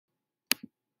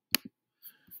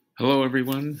Hello,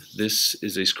 everyone. This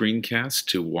is a screencast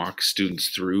to walk students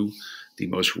through the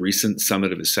most recent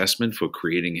summative assessment for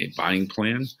creating a buying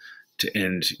plan to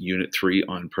end Unit 3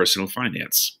 on personal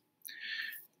finance.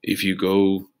 If you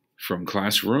go from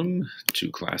classroom to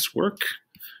classwork,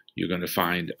 you're going to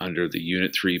find under the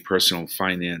Unit 3 personal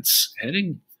finance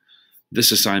heading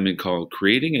this assignment called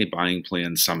Creating a Buying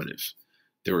Plan Summative.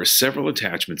 There are several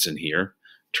attachments in here.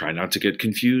 Try not to get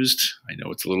confused. I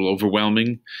know it's a little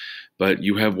overwhelming. But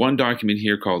you have one document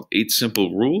here called 8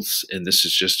 Simple Rules, and this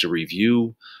is just a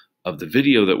review of the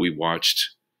video that we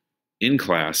watched in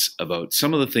class about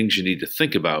some of the things you need to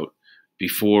think about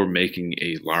before making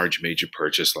a large major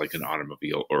purchase like an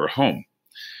automobile or a home.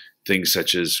 Things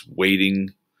such as waiting,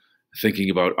 thinking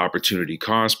about opportunity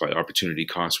cost. By opportunity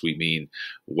cost, we mean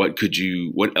what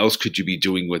else could you be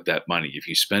doing with that money? If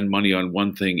you spend money on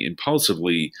one thing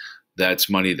impulsively, that's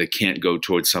money that can't go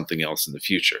towards something else in the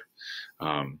future.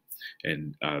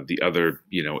 And the other,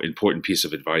 important piece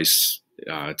of advice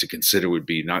to consider would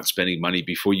be not spending money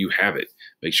before you have it.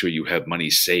 Make sure you have money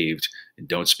saved and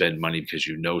don't spend money because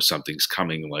you know something's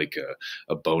coming, like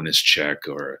a bonus check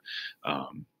or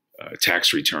a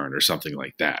tax return or something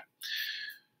like that.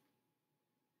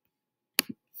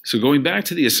 So going back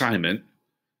to the assignment,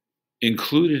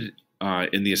 included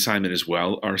in the assignment as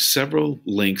well are several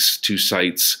links to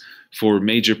sites for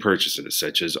major purchases,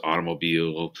 such as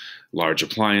automobile, large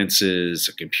appliances,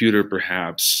 a computer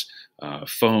perhaps,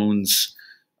 phones,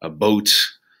 a boat,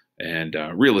 and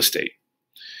real estate.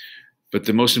 But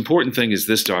the most important thing is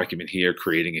this document here,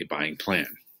 creating a buying plan.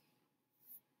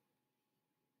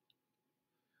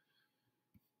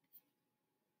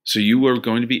 So you are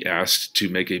going to be asked to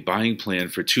make a buying plan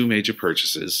for 2 major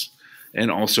purchases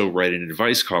and also write an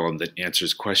advice column that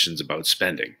answers questions about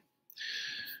spending.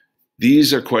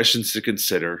 These are questions to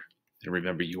consider, and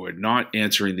remember, you are not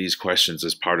answering these questions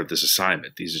as part of this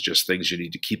assignment. These are just things you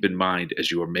need to keep in mind as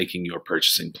you are making your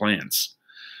purchasing plans.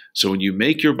 So when you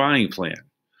make your buying plan,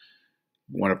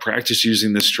 you want to practice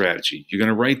using this strategy. You're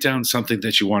going to write down something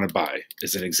that you want to buy.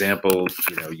 As an example,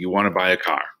 you want to buy a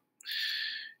car.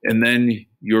 And then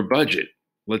your budget,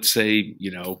 let's say,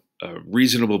 a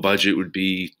reasonable budget would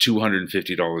be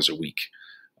 $250 a week.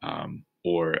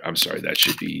 That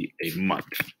should be a month.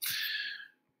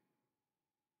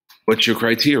 What's your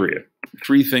criteria?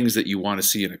 3 things that you want to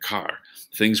see in a car.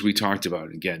 Things we talked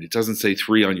about. Again, it doesn't say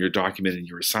 3 on your document in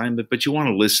your assignment, but you want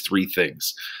to list 3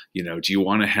 things. Do you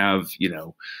want to have,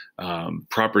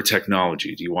 proper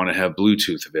technology? Do you want to have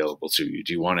Bluetooth available to you?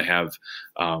 Do you want to have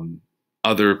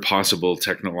other possible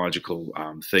technological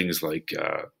things like,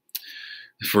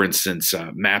 for instance,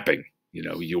 mapping?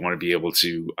 You want to be able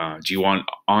to, do you want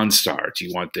OnStar? Do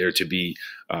you want there to be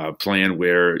a plan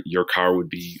where your car would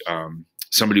be,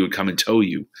 somebody would come and tow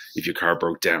you if your car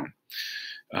broke down?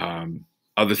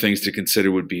 Other things to consider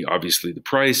would be obviously the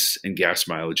price and gas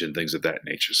mileage and things of that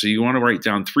nature. So you want to write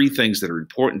down 3 things that are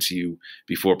important to you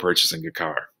before purchasing a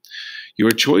car.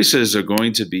 Your choices are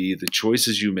going to be the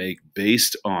choices you make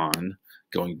based on,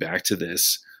 going back to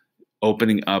this,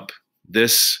 opening up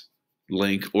this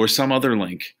link or some other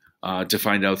link to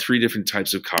find out 3 different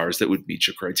types of cars that would meet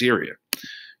your criteria.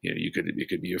 It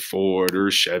could be a Ford or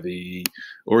a Chevy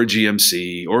or a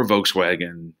GMC or a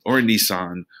Volkswagen or a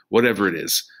Nissan, whatever it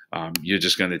is. You're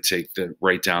just going to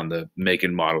write down the make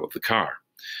and model of the car.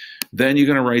 Then you're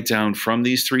going to write down from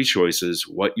these 3 choices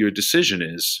what your decision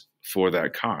is for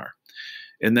that car.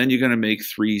 And then you're going to make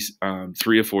 3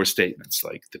 or 4 statements,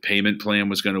 like the payment plan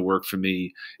was going to work for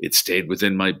me. It stayed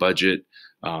within my budget.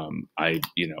 I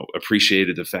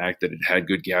appreciated the fact that it had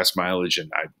good gas mileage,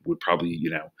 and I would probably,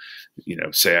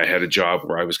 say I had a job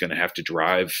where I was going to have to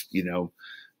drive,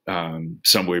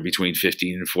 somewhere between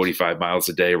 15 and 45 miles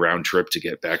a day round trip to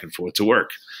get back and forth to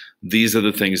work. These are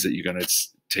the things that you're going to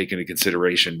take into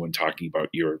consideration when talking about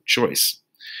your choice.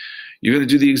 You're going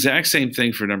to do the exact same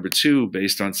thing for number 2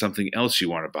 based on something else you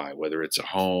want to buy, whether it's a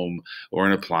home or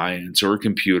an appliance or a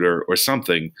computer or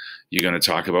something. You're going to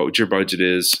talk about what your budget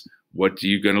is, what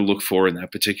you're going to look for in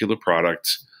that particular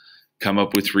product, come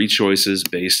up with 3 choices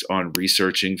based on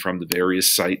researching from the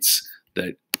various sites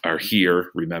that are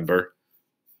here, remember,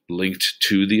 linked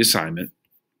to the assignment.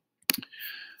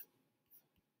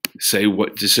 Say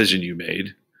what decision you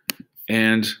made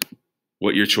and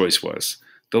what your choice was.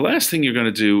 The last thing you're going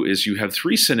to do is you have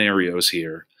 3 scenarios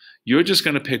here. You're just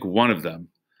going to pick one of them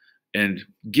and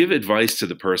give advice to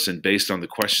the person based on the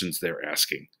questions they're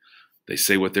asking. They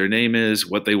say what their name is,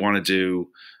 what they want to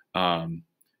do,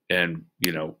 and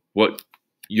what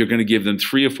you're going to give them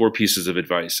 3 or 4 pieces of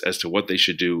advice as to what they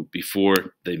should do before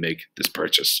they make this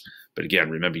purchase. But again,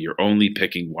 remember, you're only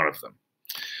picking one of them.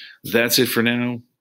 That's it for now.